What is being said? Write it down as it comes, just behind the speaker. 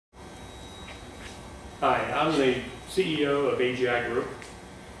Hi, I'm the CEO of AGI Group,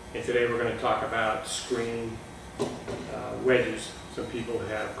 and today we're going to talk about screen wedges. Some people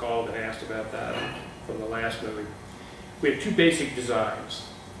have called and asked about that from the last movie. We have two basic designs,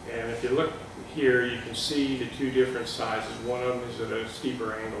 and if you look here, you can see the two different sizes. One of them is at a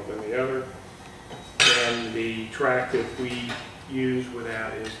steeper angle than the other, and the track that we use with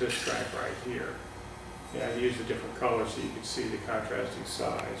that is this track right here. And I've used a different color so you can see the contrasting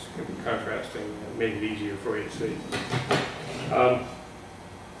size. Contrasting and make it easier for you to see.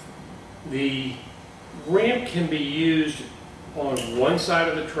 The ramp can be used on one side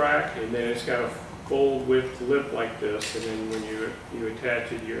of the track, and then it's got a fold width lip like this, and then when you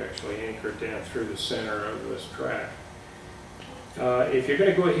attach it, you actually anchor it down through the center of this track. If you're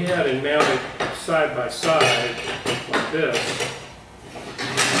going to go ahead and mount it side by side like this,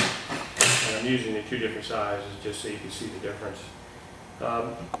 I'm using the two different sizes just so you can see the difference.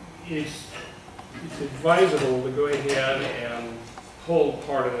 It's advisable to go ahead and pull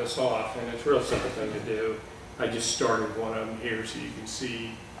part of this off, and it's a real simple thing to do. I just started one of them here so you can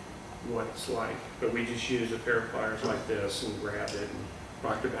see what it's like. But we just use a pair of pliers like this and grabbed it and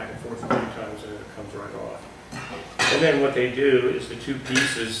rocked it back and forth a few times, and it comes right off. And then what they do is the two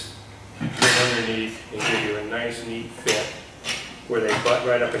pieces go underneath and give you a nice neat fit, where they butt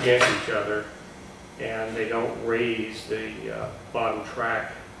right up against each other, and they don't raise the bottom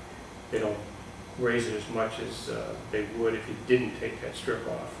track. They don't raise it as much as they would if you didn't take that strip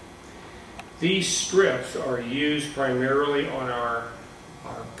off. These strips are used primarily on our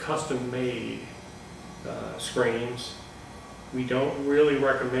custom-made screens. We don't really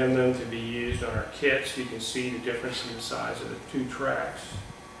recommend them to be used on our kits. You can see the difference in the size of the two tracks.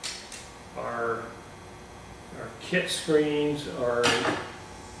 Our kit screens are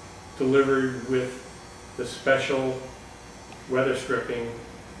delivered with the special weather stripping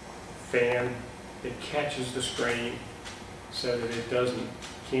fan that catches the screen so that it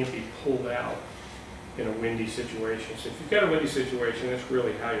can't be pulled out in a windy situation. So if you've got a windy situation, that's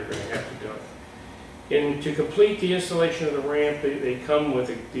really how you're going to have to do it. And to complete the installation of the ramp, they come with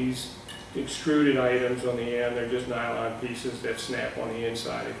these extruded items on the end. They're just nylon pieces that snap on the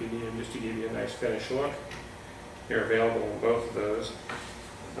inside if you need them, just to give you a nice finished look. They're available on both of those.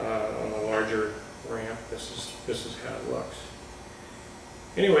 On the larger ramp, this is how it looks.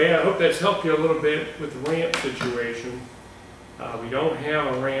 Anyway, I hope that's helped you a little bit with the ramp situation. We don't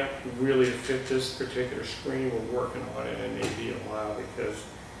have a ramp really to fit this particular screen. We're working on it, and it may be a while because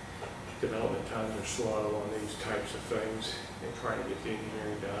development times are slow on these types of things. They're trying to get the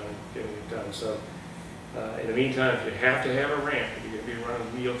engineering done and getting it done. So in the meantime, if you have to have a ramp, if you're going to be running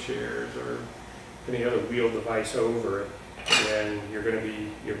wheelchairs or any other wheel device over it, then your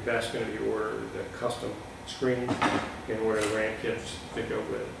best going to be order the custom screen and order the ramp kits to go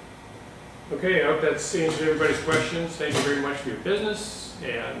with it. Okay, I hope that's answered everybody's questions. Thank you very much for your business,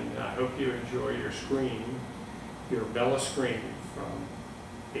 and I hope you enjoy your screen, your Bella screen from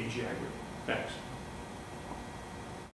AGI Group. Thanks.